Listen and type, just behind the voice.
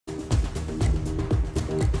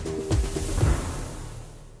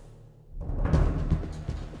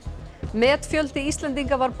Metfjöldi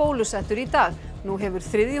Íslendinga var bólusettur í dag. Nú hefur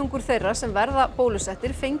þriðjungur þeirra sem verða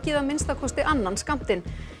bólusettir fengið að minnstakosti annan skammtinn.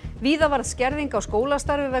 Víða varð skerðing á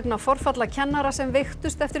skólastarfi vegna forfalla kennara sem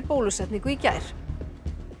veiktust eftir bólusetningu í gær.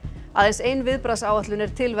 Aðeins ein viðbragðsáætlun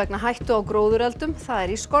er til vegna hættu á gróðureldum, það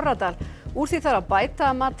er í Skorradal. Úr því þarf að bæta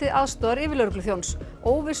að mati aðstoðar yfirlögregluþjóns.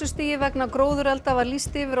 Óvissustigi vegna gróðurelda var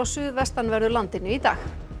lýst yfir á suðvestanverðu landinu í dag.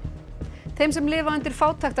 Þeim sem lifa undir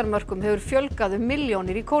fátæktarmörkum hefur fjölgað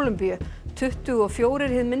milljónir í Kólumbíu. 24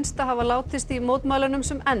 hið minnsta hafa látist í mótmælunum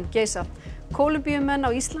sem enn geisa. Kólumbíumenn á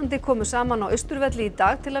Íslandi komu saman á Austurvelli í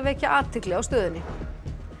dag til að vekja athygli á stöðunni.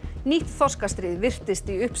 Nýtt þorskastríð virtist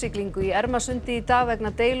í uppsiglingu í Ermarsundi í dag vegna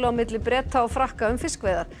deilu á milli Breta og Frakka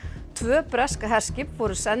fiskveiðar. 2 bresk herskip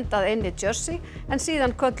voru send að eynni Jersey en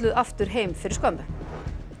síðan kölluð aftur heim fyrir skömmu.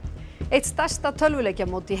 Eitt stærsta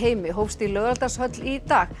tölvuleikjamót í heimi hófst í Laugardalshöll í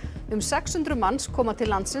dag. 600 manns koma til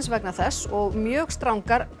landsins vegna þess og mjög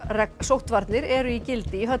strangar sóttvarnir eru í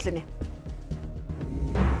gildi í höllinni.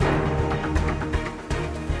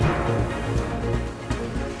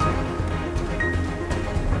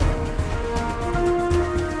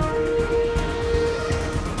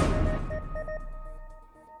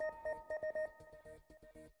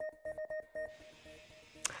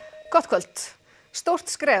 Gott kvöld. Stórt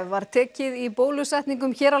skref var tekið í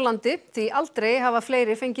bólusetningum hér á landi því aldrei hafa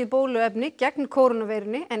fleiri fengið bóluefni gegn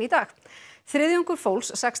kórónuveirunni en í dag. Þriðjungur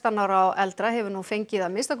fólks 16 ára og eldra hefur nú fengið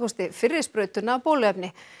að minnstakosti fyrri sprautuna af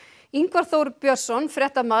bóluefni. Ingvar Þór Björnsson,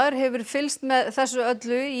 fréttamaður, hefur fylgst með þessu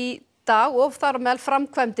öllu í dag og þar með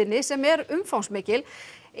framkvæmdinni sem er umfangsmikil.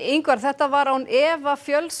 Ingvar, þetta var án efa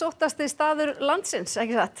fjölsóttasti staður landsins,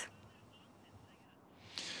 ekki satt?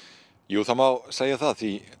 Jú, það má segja það því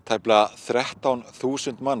tæplega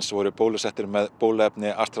 13.000 manns voru bólusettir með bóluefni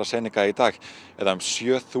AstraZeneca í dag eða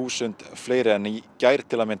 7.000 fleiri en í gær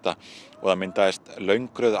til að mynda og það myndaðist löng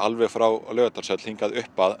röð alveg frá Laugardalshöll hingað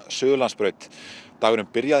upp að Suðurlandsbraut.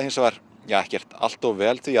 Dagurinn byrjaði hins vegar ekkert allt of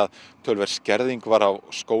vel því að töluverð skerðing var á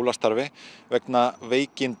skólastarfi vegna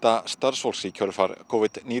veikinda starfsfólks í kjölfar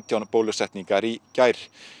COVID-19 bólusetningar í gær.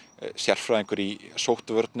 Sérfræðingur í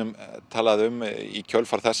sóttvörnum talaði í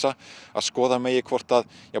kjölfar þessa að skoða megi hvort að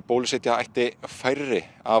bólusetja ætti færri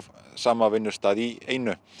af sama vinnustað í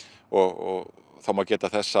einu og þá má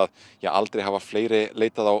geta þess að aldrei hafa fleiri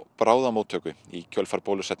leitað á bráðamóttöku í kjölfar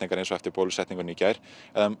bólusetningar eins og eftir bólusetningunni í gær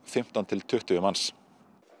eða 15 til 20 manns.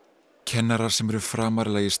 Kennarar sem eru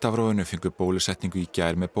framarlega í stafrófinu fengu bólusetningu í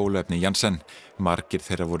gær með bóluefni Janssen. Margir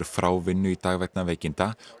þeirra voru frá vinnu í dag vegna veikinda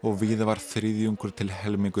og víða var þriðjungur til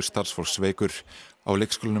helmingur starfsfólks veikur. Á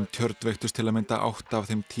leikskólanum Tjörn veiktust til að mynda 8 af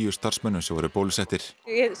þeim 10 starfsmönnum sem voru bólusettir.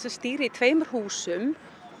 Ég stýri í 2 húsum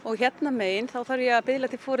og hérna megin þá þarf ég að biðla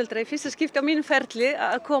til foreldra í fyrsta skipti á mínum ferli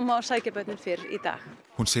að koma og sækja börnin fyrr í dag.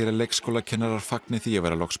 Hún segir að leikskólakennarar fagni því að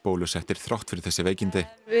vera loks bólusettir þrátt fyrir þessi veikindi.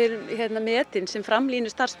 Við erum metin sem framlínu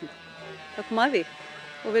starfsmenn. Það kom að því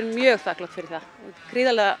og við erum mjög þakklátt fyrir það.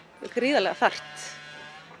 Gríðarlega þarft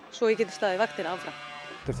svo ég geti staðið vaktina áfram.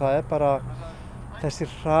 Það er bara þessi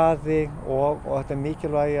hraði og þetta er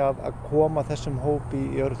mikilvægi að koma þessum hópi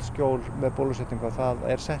í öruggt skjól með bólusetningu. Það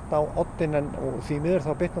er sett á oddinn og því miður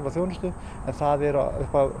þá bitnar á þjónustu en það er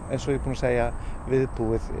upp á, eins og ég er búin að segja,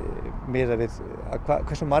 viðbúið miðað við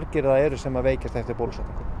hversu margir það eru sem að veikjast eftir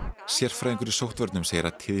bólusetningu. Sérfræðingur í sóttvörnum segir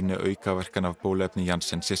að tíðni aukaverkan af bóluefni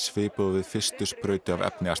Janssen sé svipuð við fyrstu sprautu af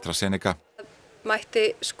efni AstraZeneca. Mætti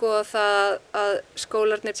skoða það að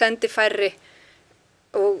skólarnir sendi færri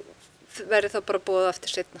og verði þá bara boðað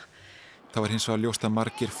aftur seinna. Það var hins vegar ljóst að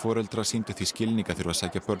margir foreldrar sýndu því skilning að þurfa að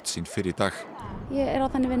sækja börn sín fyrr í dag. Ég er á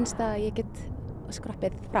þannig vinnustað að ég get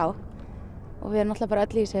skroppið frá og við erum náttúrulega bara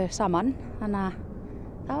öll í þessu saman, þannig að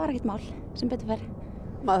það var ekkert mál sem betur fer.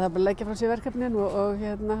 Maður þarf bara að leggja frá sér verkefnin og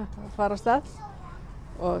fara á stað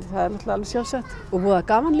og það er náttúrulega alveg sjálfsagt og voða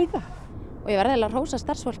gaman líka. Og ég verði að hrósa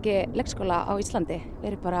starfsfólki leikskóla á Íslandi.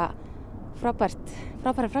 Við erum bara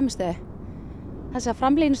frábæra framistöðu. Þessar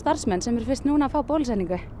framlínu starfsmenn sem eru fyrst núna að fá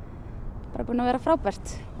bólusetningu. Bara búin að vera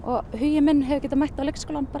frábært og huginn minn hefur getað mætt á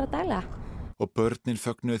leikskólan bara daglega. Og börnin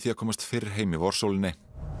fögnuðu því að komast fyrr heim í vorsólinni.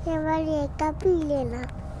 Ég var að leika bílina.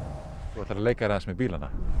 Þú ætlar að leika þér aðeins með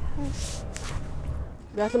bílana?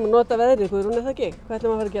 Við ætlum að nota veðrið, Guðrún, er það ekki? Hvað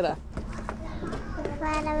ætlum að fara að gera?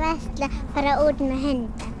 Fara að versla, fara út með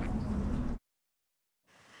hundana.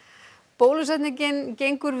 Bólusetningin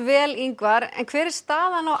gengur vel, Ingvar, en hver er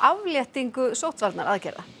staðan á afléttingu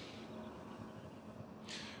sóttvarnaaðgerða?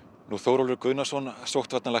 Þórólfur Guðnason,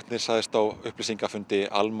 sóttvarnalæknir, sagðist á upplýsingafundi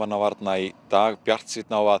almannavarna í dag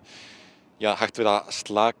bjartsýnn á að hægt verið að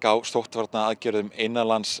slaka á sóttvarnaaðgerðum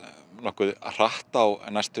innanlands nokkuð hratt á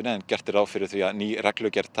næstunni en gert ráð fyrir því að ný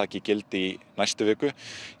reglugerð taki gildi í næstu viku.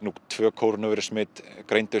 Nú 2 kórónuveirusmit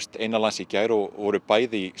greindust innanlands í gær og voru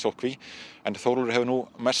bæði í sóttkví. En Þórólfur hefur nú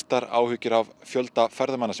mestar áhyggjur af fjölda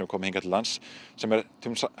ferðamanna sem komu hingað til lands, sem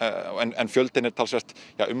en fjöldin talsvert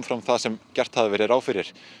umfram það sem gert hafi verið ráð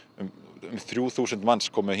fyrir. 3000 manns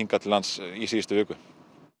komu hingað til lands í síðustu viku.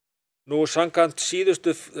 Nú samkvæmt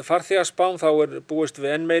síðustu farþegaspám þá búist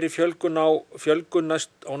við enn meiri fjölgun á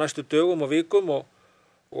næstu dögum og vikum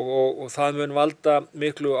og það mun valda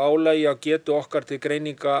miklu álagi á getu okkar til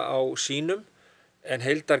greininga á sýnum. En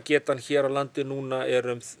heildargetan hér á landi núna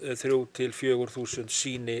 3.000 til 4.000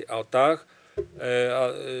 sýni á dag,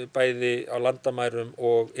 bæði á landamærum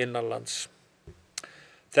og innanlands.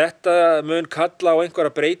 Þetta mun kalla á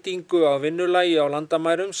einhverja breytingu á vinnulagi á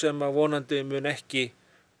landamærum sem vonandi mun ekki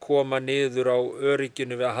koma niður á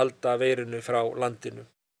örygginu við að halda veirinu frá landinu.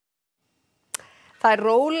 Það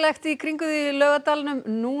rólegt í kringu því í Laugardalnum.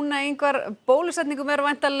 Núna einhver bólusetningum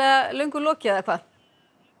væntanlega löngu lokið eða hvað?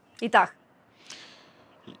 Í dag?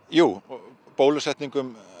 Jú,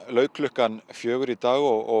 bólusetningum lauk klukkan 4 í dag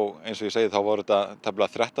og eins og ég segi þá voru þetta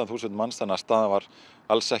tæplega 13.000 manns, þannig að staðan var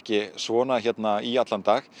alls ekki svona hérna í allan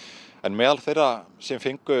dag. En meðal þeirra sem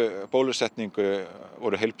fengu bólusetningu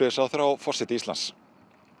voru heilbrigðisráðherra og forseti Íslands.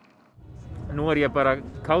 Nú ég bara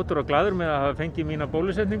kátur og glaður með að hafa fengið mína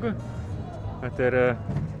bólusetningu. Þetta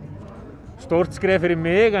stórt skref fyrir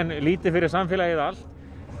mig en lítið fyrir samfélagið allt.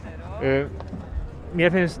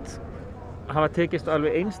 Mér finnst hafa tekist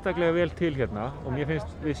alveg einstaklega vel til hérna og mér finnst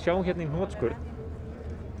við sjáum hérna í hnotskurn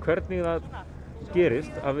hvernig það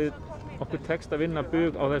gerist að okkur tekst að vinna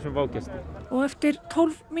bug á þessum vágesti. Og eftir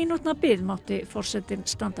 12 mínútna bið mátti forsetinn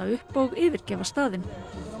standa upp og yfirgefa staðinn.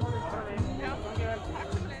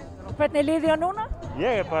 Hvernig líður þér núna?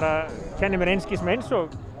 Ég bara kenni mér einskis meins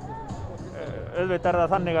og auðvitað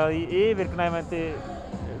það þannig að í yfirgnæfandi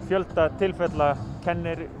fjölda tilfella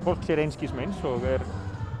kennir fólk sér einskis meins og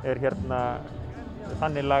hérna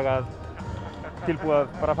þannig lagað tilbúið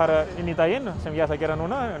að bara fara inn í daginn sem ég ætla að gera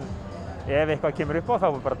núna. En ef eitthvað kemur upp á þá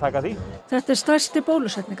bara taka því. Þetta stærsti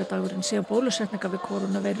bólusetningadagurinn síðan bólusetninga við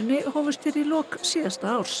koronaveirunni hófust í lok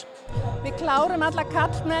síðasta árs. Við klárum alla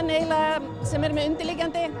karlmenn eiginlega sem með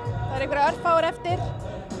undirliggjandi. Það einhverja örfáir eftir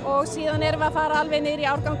og síðan við að fara alveg niður í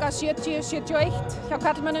árganga 70-71 hjá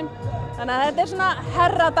karlmennum. Þannig að þetta svona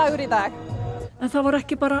herradagur í dag. En það voru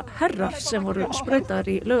ekki bara herrar sem voru sprautaðir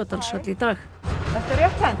í Laugardalshöll í dag. Þetta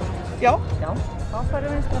rétt hend? Já. Þá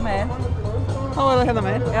færum vinstra megin. Þá það hérna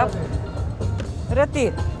megin? Já. Ready?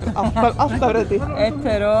 Alltaf ready. 1,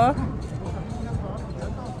 2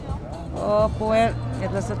 og búið. Ég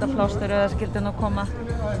ætla að setja plástur eða skildi nú koma.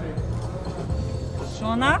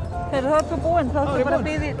 Svona. Þegar það búinn, þá ætla bara að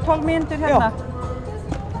bíða í 12 mínútur hérna.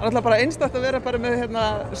 Það ætla bara einstakt að vera bara með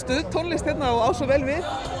stuðtónlist hérna og á svo vel við.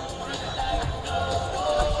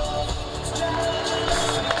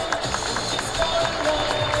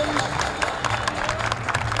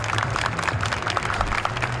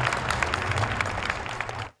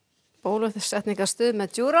 Bólusetningarstöð með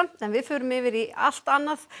djúran, en við förum yfir í allt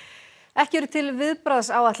annað. Ekki eru til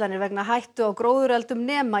viðbragðsáætlanir vegna hættu á gróðureldum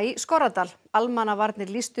nema í Skorradal.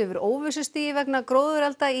 Almannavarnir lýstu yfir óvissustigi vegna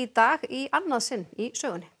gróðurelda í dag í annað sinn í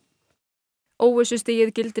sögunni.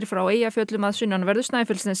 Óvissustigið gildir frá Eyjafjöllum að sunnanverðu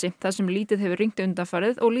Snæfellsnesi, þar sem lítið hefur rignt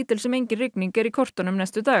undanfarið og lítil sem engin rigning í kortunum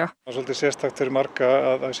næstu daga. Það svolítið sérstakt fyrir marga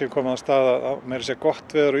að sé komið á stað að meira sé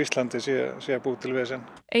gott veður á Íslandi sé að búið til vesen.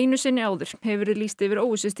 Einu sinni áður hefur verið lýst yfir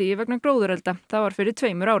óvissustigi vegna gróðurelda. Það var fyrir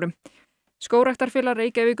 2 árum. Skógræktarfélag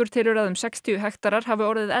Reykjavíkur telur að 60 hektarar hafi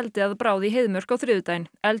orðið eldi að bráð í Heiðmörk á þriðjudaginn.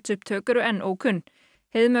 Eldsupptök eru enn ókunn.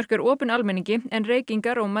 Heiðmörk opin almenningi en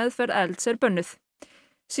reykingar og meðferð elds bönnuð.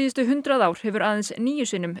 Síðustu 100 ár hefur aðeins 9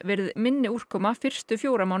 sinnum verið minni úrkoma fyrstu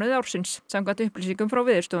 4 mánuði ársins, samkvæmt upplýsingum frá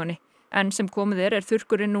Veðurstofunni. En sem komið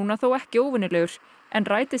þurrkurinn núna þó ekki óvenjulegur, en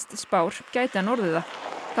rætist spár gæti hann orðið það.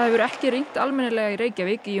 Það hefur ekki rignt almennilega í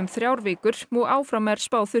Reykjavík í 3 vikur og áfram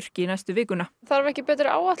spáð þurrki í næstu vikuna. Þarf ekki betri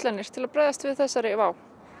áætlanir til að bregðast við þessari vá?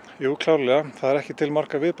 Jú, klárlega. Það ekki til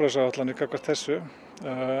margar viðbragðsáætlanir gagnvart þessu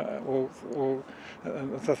og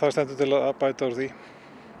það stendur til að bæta úr því.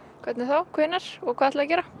 Hvernig þá? Hvenær? Og hvað ætla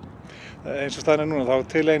að gera? Eins og staðan núna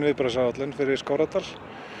þá til ein viðbragðsáætlun fyrir Skorradal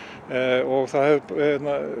og það hefur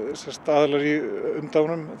aðilar í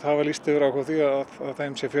umdánum það hafa lýst yfir áhuga því að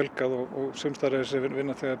þeim sé fjölgað og sums staðar þessi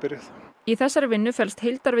vinna þegar byrjuð. Í þessari vinnu felst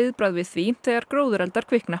heildarviðbragð við því þegar gróðureldar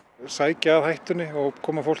kvikna. Sækja að hættunni og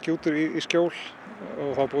koma fólki út í skjól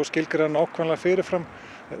og það búið skilgreina nákvæmlega fyrirfram.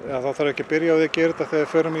 Það þarf ekki að byrja á því að gera þetta þegar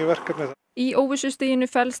við förum í verkefni. Í óvissustiginu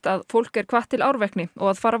felst að fólk hvatt til árvekni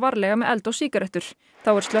og að fara varlega með eld og sígarettur.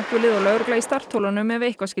 Þá slökkvilið og lögregla í starthólunum ef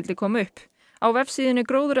eitthvað skyldi koma upp. Á vefsíðunni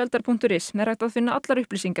gróðureldar.is er hægt að finna allar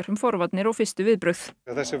upplýsingar forvarnir og fyrstu viðbrögð.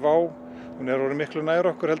 Þessi vá, hún orðin miklu nær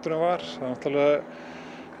okkur heldur en var.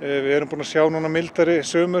 Við erum búin að sjá núna mildari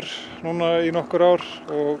sumur núna í nokkur ár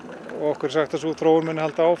og okkur sagt að svo þróun muni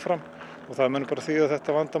halda áfram og það mun bara því að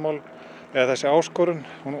þetta vandamál eða þessi áskorun,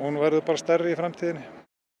 hún verður bara stærri í framtíðinni.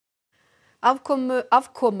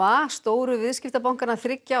 Afkoma stóru viðskiptabankana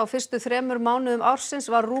 3 á fyrstu 3 mánuðum ársins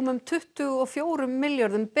var rúmum 24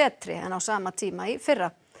 milljörðum betri en á sama tíma í fyrra.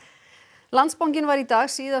 Landsbankinn var í dag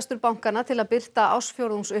síðastur bankana til að birta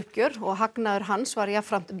ársfjórðungsuppgjör og hagnaður hans var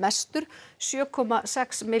jafnframt mestur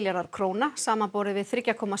 7,6 milljarðar króna samanborið við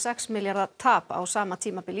 3,6 milljarðar tap á sama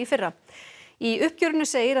tímabili í fyrra. Í uppgjörinu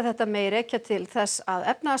segir að þetta megi rekja til þess að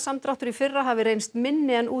efnahagssamdráttur í fyrra hafi reynst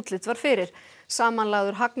minni en útlit var fyrir.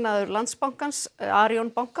 Samanlagður hagnaður Landsbankans,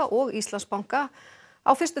 Arion banka og Íslandsbanka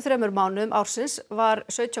á fyrstu 3 mánuðum ársins var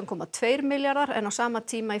 17,2 milljarðar en á sama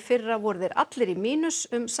tíma í fyrra voru þeir allir í mínus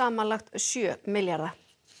samanlagt 7 milljarða.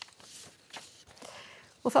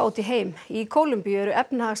 Og þá út í heim. Í Kólumbíu eru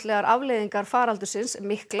efnahagslegar afleiðingar faraldursins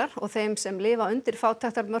miklar og þeim sem lifa undir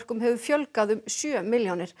fátæktarmörkum hefur fjölgað 7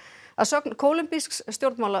 milljónir. Að sögn kólumbísks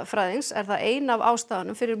stjórnmálafræðings er það ein af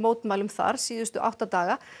ástæðunum fyrir mótmælum þar síðustu 8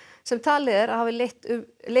 daga sem talið að hafi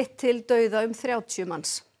leitt til dauða 30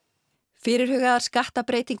 manns. Fyrirhugaðar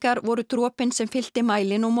skattabreytingar voru dropinn sem fyllti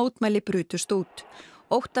mælin og mótmæli brutust út.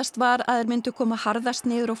 Óttast var að þeir myndu koma harðast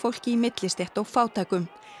niður á fólki í millistétt og fátækum.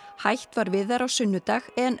 Hætt var við þær á sunnudag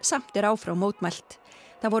en samt áfram mótmælt.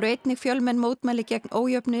 Það voru einnig fjölmenn mótmæli gegn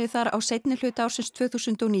ójöfnuði þar á seinni hluta ársins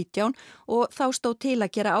 2019 og þá stóð til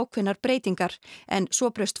að gera ákveðnar breytingar en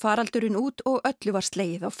svo braust faraldurinn út og öllu var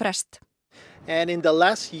slegið á frest. And in the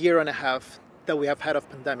last year and a half that we have had of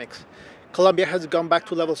pandemics, Colombia has gone back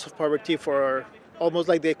to levels of poverty for almost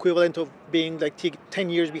like the equivalent of being like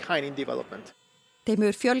 10 years behind in development. Þeim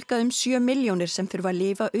hefur fjölgað 7 milljónir sem þurfa að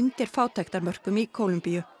lifa undir fátæktarmörkum í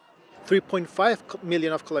Kólumbíu. 3.5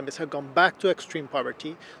 million of Colombians have gone back to extreme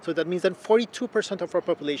poverty, so that means that 42% of our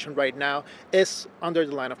population right now is under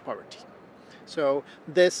the line of poverty. So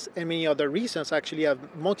this and many other reasons actually have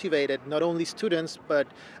motivated not only students but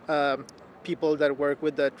people that work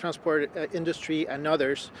with the transport industry and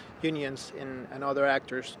others, unions and other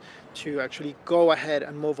actors, to actually go ahead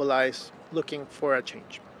and mobilize looking for a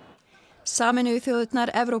change. Sameinuðu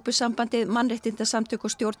þjóðirnar, Evrópusambandið, mannréttindasamtök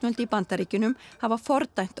og stjórnvöld í Bandaríkjunum hafa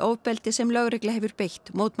fordæmt ofbeldi sem lögregla hefur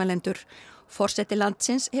beitt mótmælendur. Forseti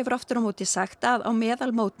landsins hefur aftur á móti sagt að á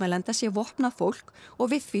meðal mótmælenda sé vopnað fólk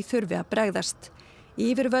og við því þurfi að bregðast.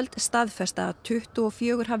 Yfirvöld staðfesta að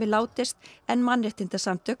 24 hafi látist en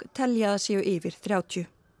mannréttindasamtök telja að séu yfir 30.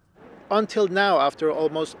 Until now, after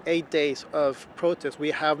almost 8 days of protest,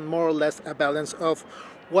 we have more or less a balance of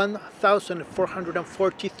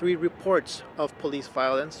 1,443 reports of police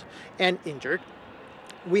violence and injured.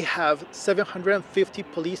 We have 750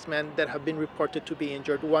 policemen that have been reported to be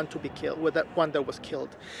injured, one that was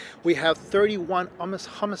killed. We have 31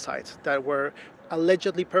 homicides that were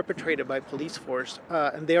allegedly perpetrated by police force,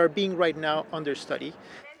 and they are being right now under study.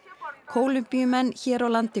 Kólumbíumenn hér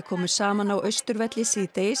á landi komu saman á Austurvelli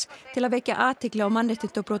síðdegis til að vekja athygli á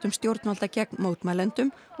mannréttindabrotum stjórnvalda gegn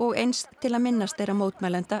mótmælendum og eins til að minnast þeirra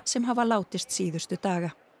mótmælenda sem hafa látist síðustu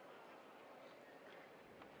daga.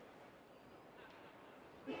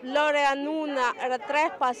 Lögreglan núna að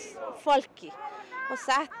drepa fólki og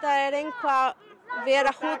þetta einhvað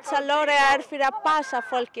vera hútsa lögreglan fyrir að passa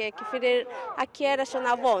fólki, ekki fyrir að gera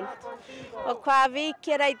svona vond. Og hvað við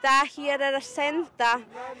gera í dag hér að senda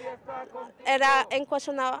einhvað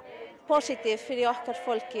svona positív fyrir okkar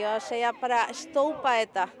fólki og segja bara stópa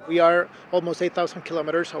þetta. We are almost 8,000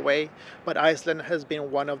 kilometers away, but Iceland has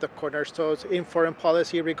been one of the cornerstones in foreign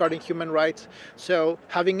policy regarding human rights. So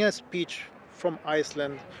having a speech from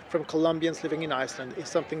Iceland, from Colombians living in Iceland, is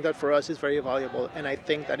something that for us is very valuable, and I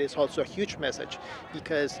think that is also a huge message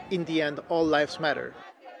because in the end all lives matter.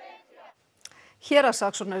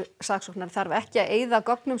 Héraðssaksóknari þarf ekki að eyða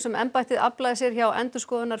gögnum sem embættið aflaði sér hjá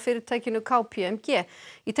endurskoðunarfyrirtækinu KPMG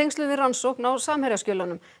í tengslum við rannsókn á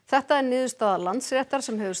Samherjaskjölunum. Þetta er niðurstaða Landsréttar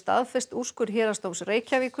sem hefur staðfest úrskurð Héraðsdóms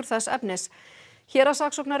Reykjavíkur þess efnis.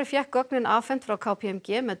 Héraðssaksóknari fékk gögnin afhent frá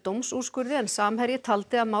KPMG með dómsúrskurði en Samherji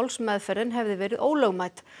taldi að málsmeðferðin hefði verið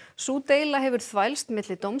ólögmæt. Sú deila hefur þvælst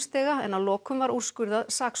milli dómstiga en að lokum var úrskurðað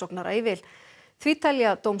saksóknara í vil. Því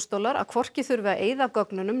telja dómstólar að hvorki þurfi að eyða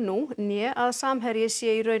gögnunum nú né að Samherji sé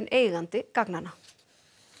í raun eigandi gagnanna.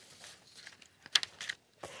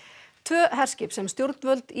 2 herskip sem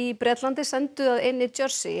stjórnvöld í Bretlandi sendu að eynni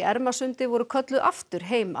Jersey í Ermasundi voru kölluð aftur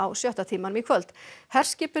heim á 7. tímanum í kvöld.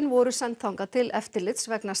 Herskipin voru send þangað til eftirlits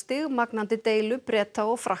vegna stigmagnandi deilu Breta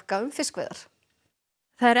og Frakka fiskveiðar.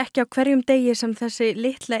 Það ekki á hverjum degi sem þessi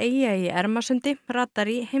litla eyja í Ermasundi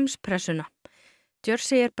ratar í heimspressuna.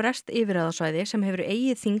 Jersey breskt yfirráðasvæði sem hefur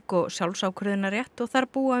eigið þing og sjálfsákvörðunarrétt og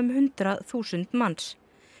þar búa 100.000 manns.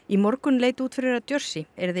 Í morgun leit út fyrir að Jersey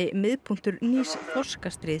yrði miðpunktur nýs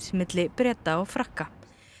þorskastríðs milli Breta og Frakka.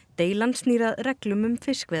 Deilan snýr að reglum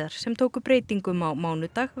fiskveiðar sem tóku breytingum á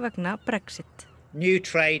mánudag vegna Brexit. New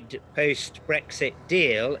trade post-Brexit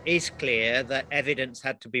deal is clear that evidence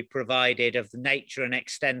had to be provided of the nature and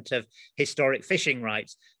extent of historic fishing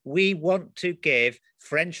rights. We want to give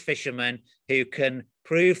French fishermen who can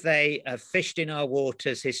prove they have fished in our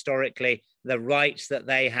waters historically the rights that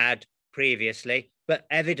they had previously. But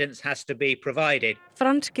evidence has to be provided.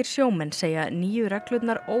 Franskir sjómenn segja nýju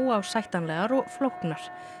reglurnar óásættanlegar og flóknar.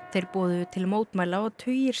 Þeir boðuðu til mótmæla og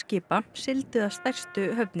tugir skipa sigldu að stærstu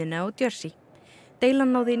höfninni á Jersey.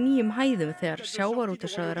 Deilan náði nýjum hæðum þegar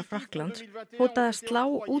sjávarútvegsráðherra Frakklands hótaði að slá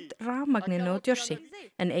út rafmagninu á Jersey,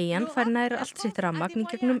 en eyjan fær nær allt sitt rafmagn í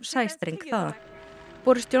gegnum sæstreng þaðan.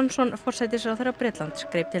 Boris Johnson, forsætisráðherra Bretlands,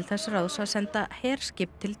 greip til þess ráðs að senda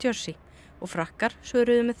herskip til Jersey. Og Frakkar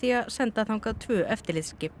svöruðu með því að senda þangað 2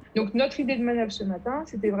 eftirlitsskip. Donc notre idée de manœuvre ce matin,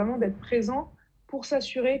 c'était vraiment d'être présent pour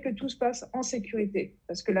s'assurer que tout se passe en sécurité,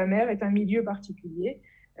 parce que la mer est un milieu particulier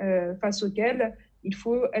face auquel il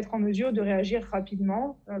faut être en mesure de réagir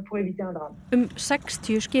rapidement pour éviter un drame.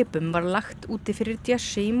 60 skipum var lagt úti fyrir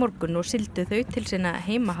Jersey í morgun og sigldu þau til sinna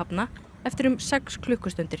heimahafna eftir 6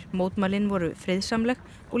 klukkustundir. Mótmælin voru friðsamleg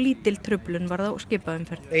og lítil truflun varð á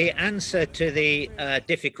skipaumferð. The answer to the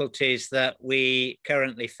difficulties that we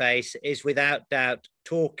currently face is without doubt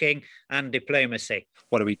talking and diplomacy.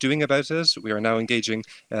 What are we doing about it? We are now engaging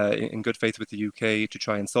in good faith with the UK to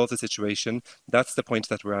try and solve the situation. That's the point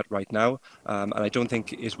that we're at right now, and I don't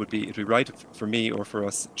think it would be right for me or for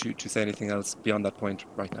us to say anything else beyond that point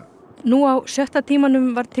right now. Nú á 7.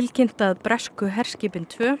 tímanum var tilkynnt að bresku herskipin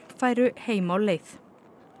 2 færu heim á leið.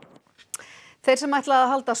 Þeir sem ætlaði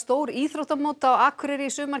að halda stór íþróttamót á Akureyri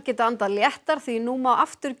í sumar geta andað léttar því nú má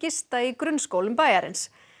aftur gista í grunnskólum bæjarins.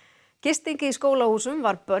 Gistingi í skólahúsum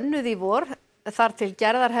var bönnuð í vor, þar til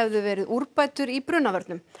gerðar hefðu verið úrbætur í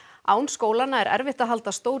brunavörnum. Án skólana erfitt að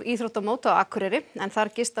halda stór íþróttamót á Akureyri en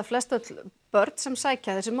þar gista flestöll börn sem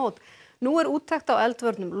sækja þessi mót. Nú úttekt á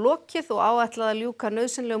eldvörnum lokið og áætlað að ljúka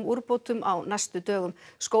nauðsynlegum úrbótum á næstu dögum.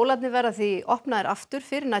 Skólarnir verða því opnaðir aftur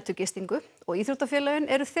fyrir næturgistingu og íþróttafélögin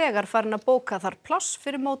eru þegar farin að bóka þar pláss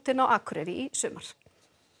fyrir mótin á Akureyri í sumar.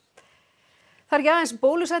 Það ekki aðeins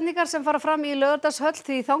bólusetningar sem fara fram í Laugardalshöll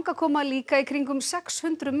því þangað koma líka í kringum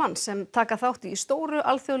 600 manns sem taka þátt í stóru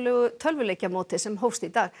alþjóðlegu tölvuleikjamóti sem hófst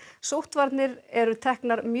í dag. Sóttvarnir eru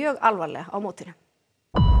teknar mjög alvarlega á mótinu.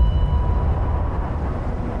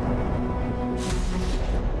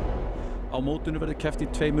 Á mótinu verður keppt í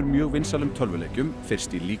 2 mjög vinsælum tölvuleikjum,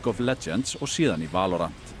 fyrst í League of Legends og síðan í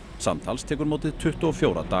Valorant. Samtals tekur mótið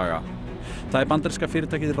 24 daga. Það bandaríska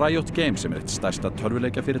fyrirtækið Riot Games sem eitt stærsta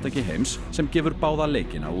tölvuleikjafyrirtæki heims sem gefur báða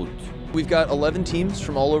leikina út. We've got 11 teams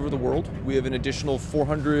from all over the world. We have an additional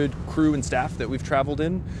 400 crew and staff that we've traveled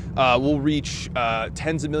in. We'll reach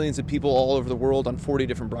tens of millions of people all over the world on 40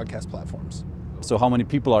 different broadcast platforms. So how many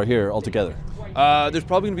people are here altogether? There's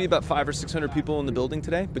probably going to be about 500 or 600 people in the building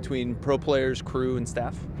today between pro players, crew and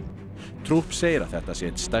staff. Trúpp segir að þetta sé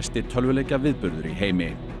eitt stærsti tölvuleikja viðburður í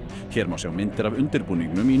heimi. Hér má sjá myndir af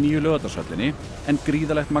undirbúningnum í nýju Laugardalshöllinni en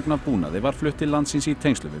gríðalegt magn af búnaði var flutt til landsins í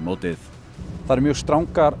tengslum við mótið. Það eru mjög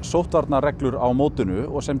strangar sóttvarnareglur á mótinu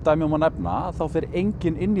og sem dæmi má nefna þá fer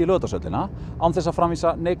enginn inn í Laugardalshöllina án þess að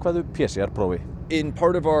framvísa neikvæðu PCR-prófi. In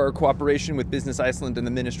part of our cooperation with Business Iceland and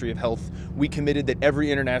the Ministry of Health, we committed that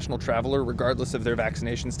every international traveler, regardless of their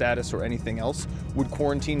vaccination status or anything else, would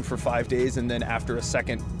quarantine for 5 days and then after a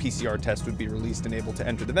second PCR test would be released and able to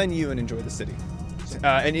enter the venue and enjoy the city.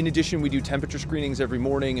 And in addition, we do temperature screenings every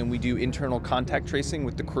morning and we do internal contact tracing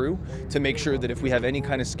with the crew to make sure that if we have any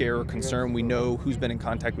kind of scare or concern, we know who's been in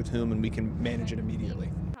contact with whom and we can manage it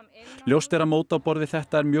immediately. Ljóst að mót á borð við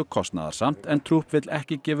þetta mjög kostnaðarsamt en Trúpp vill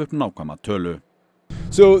ekki gefa upp nákvæma tölu.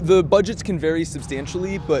 So the budgets can vary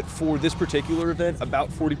substantially, but for this particular event, about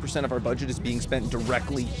 40% of our budget is being spent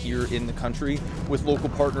directly here in the country with local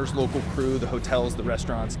partners, local crew, the hotels, the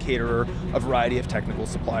restaurants, caterer, a variety of technical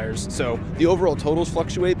suppliers. So the overall totals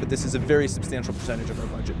fluctuate, but this is a very substantial percentage of our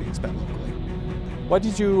budget being spent locally. Why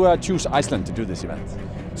did you choose Iceland to do this event?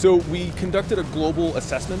 So we conducted a global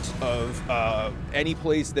assessment of any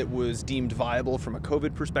place that was deemed viable from a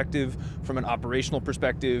COVID perspective, from an operational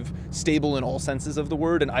perspective, stable in all senses of the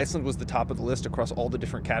word, and Iceland was the top of the list across all the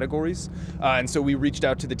different categories. And so we reached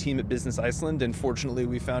out to the team at Business Iceland, and fortunately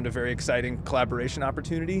we found a very exciting collaboration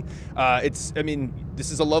opportunity.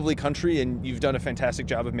 This is a lovely country, and you've done a fantastic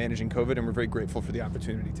job of managing COVID, and we're very grateful for the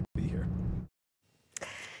opportunity to be here.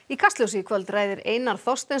 Í Kastljósi í kvöld ræðir Einar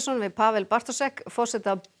Þorsteinsson við Pavel Bartosek,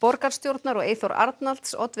 forseta borgarstjórnar og Eyþór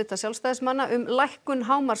Arnalds, oddvita sjálfstæðismanna, lækkun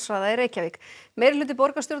hámarkshraða í Reykjavík. Meirihluti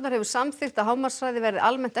borgarstjórnar hefur samþykkt að hámarkshraði verði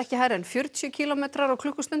almennt ekki hærri en 40 km á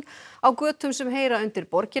klukkustund á götum sem heyra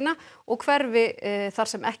undir borgina og hverfi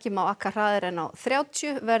þar sem ekki má aka hraðar en á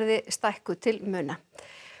 30 verði stækkuð til muna.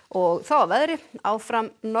 Og þá að veðri, áfram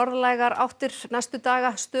norðlægar áttir næstu daga,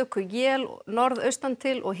 stöku él norðaustan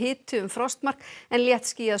til og hiti frostmark en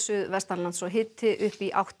léttskýjað suðvestanlands og hiti upp í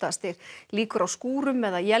 8 stig. Líkur á skúrum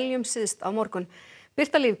eða éljum syðst á morgun.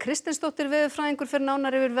 Birta Líf Kristinsdóttir veðurfræðingur fer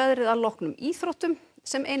nánar yfir veðrið að loknum íþróttum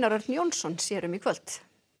sem Einar Örn Jónsson sér í kvöld.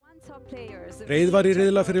 Reið var í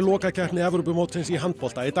riðla fyrir lokakeppni Evrópumótsins í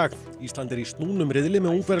handbolta í dag. Ísland í snúnum riðli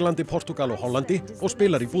með Ungverjalandi, Portúgal og Hollandi og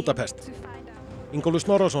spilar í Búdapest. Ingólfur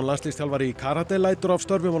Snorrason, landsliðsþjálfari í karate, lætur af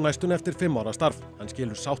störfum á næstun eftir 5 ára starf. Hann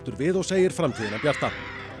skilur sáttur við og segir framtíðina bjarta.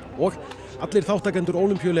 Og allir þáttakendur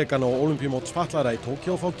Ólympíuleikana og Ólympíumóts fatlaðra í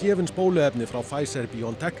Tókjó fá gefins bóluefni frá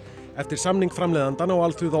Pfizer-BioNTech eftir samning framleiðandana og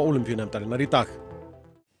alþjóða Ólympíunefndarinnar í dag.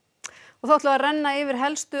 Og þá ætlum við að renna yfir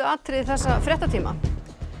helstu atriði þessa fréttatíma.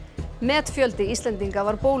 Metfjöldi Íslendinga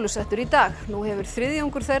var bólusettur í dag. Nú hefur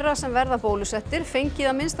þriðjungur þeirra sem verða bólusettir fengið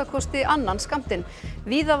að minnstakosti annan skammtinn.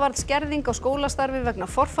 Víða varð skerðing á skólastarfi vegna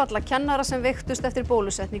forfalla kennara sem veiktust eftir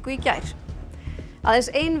bólusetningu í gær. Aðeins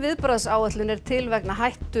ein viðbragðsáætlun til vegna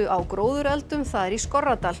hættu á gróðureldum, það í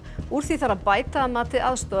Skorradal. Úr því þarf að bæta að mati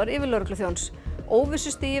aðstoðar yfirlögregluþjóns.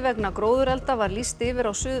 Óvissustigi vegna gróðurelda var lýst yfir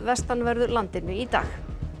á suðvestanverðu landinu í dag.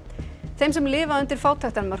 Þeim sem lifa undir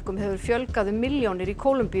fátæktarmörkum hefur fjölgað milljónir í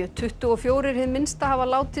Kólumbíu. 24 hið minnsta hafa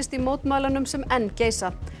látist í mótmælunum sem enn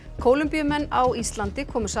geisa. Kólumbíumenn á Íslandi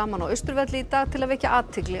komu saman á Austurvelli í dag til að vekja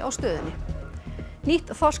athygli á stöðunni.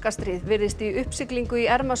 Nýtt þorskastríð virðist í uppsiglingu í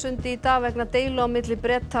Ermasundi í dag vegna deilu á milli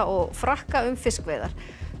Breta og Frakka fiskveiðar.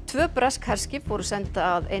 2 bresk herskip voru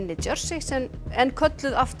senda að eynni Jersey en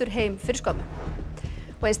kölluð aftur heim fyrir skömmu.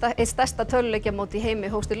 Og eitt stærsta töluleikjamót í heimi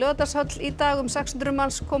hófst í Laugardalshöll í dag 600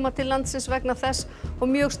 manns koma til landsins vegna þess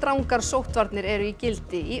og mjög strangar sóttvarnir eru í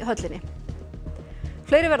gildi í höllinni.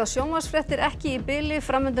 Fleiri verða sjónvarpsfréttir ekki í bili,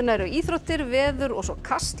 framundan eru íþróttir, veður og svo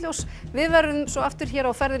Kastljós. Við verðum svo aftur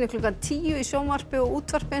hér á ferðinni klukkan 10 í sjónvarpi og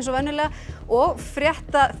útvarpi eins og venjulega og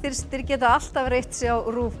fréttaþyrstir geta alltaf reitt sig á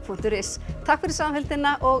ruv.is. Takk fyrir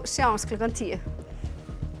samfylgdina og sjáumst klukkan 10.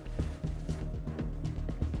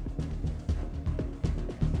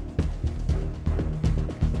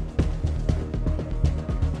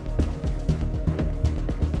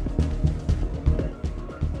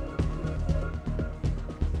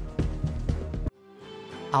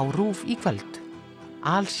 Á RÚV í kvöld.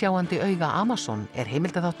 Alsjáandi auga Amazon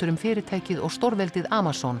heimildaþáttur fyrirtækið og stórveldið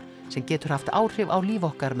Amazon sem getur haft áhrif á líf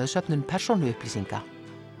okkar með söfnun persónuupplýsinga.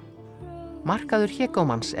 Markaður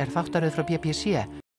Hégómans þáttaröð frá BBC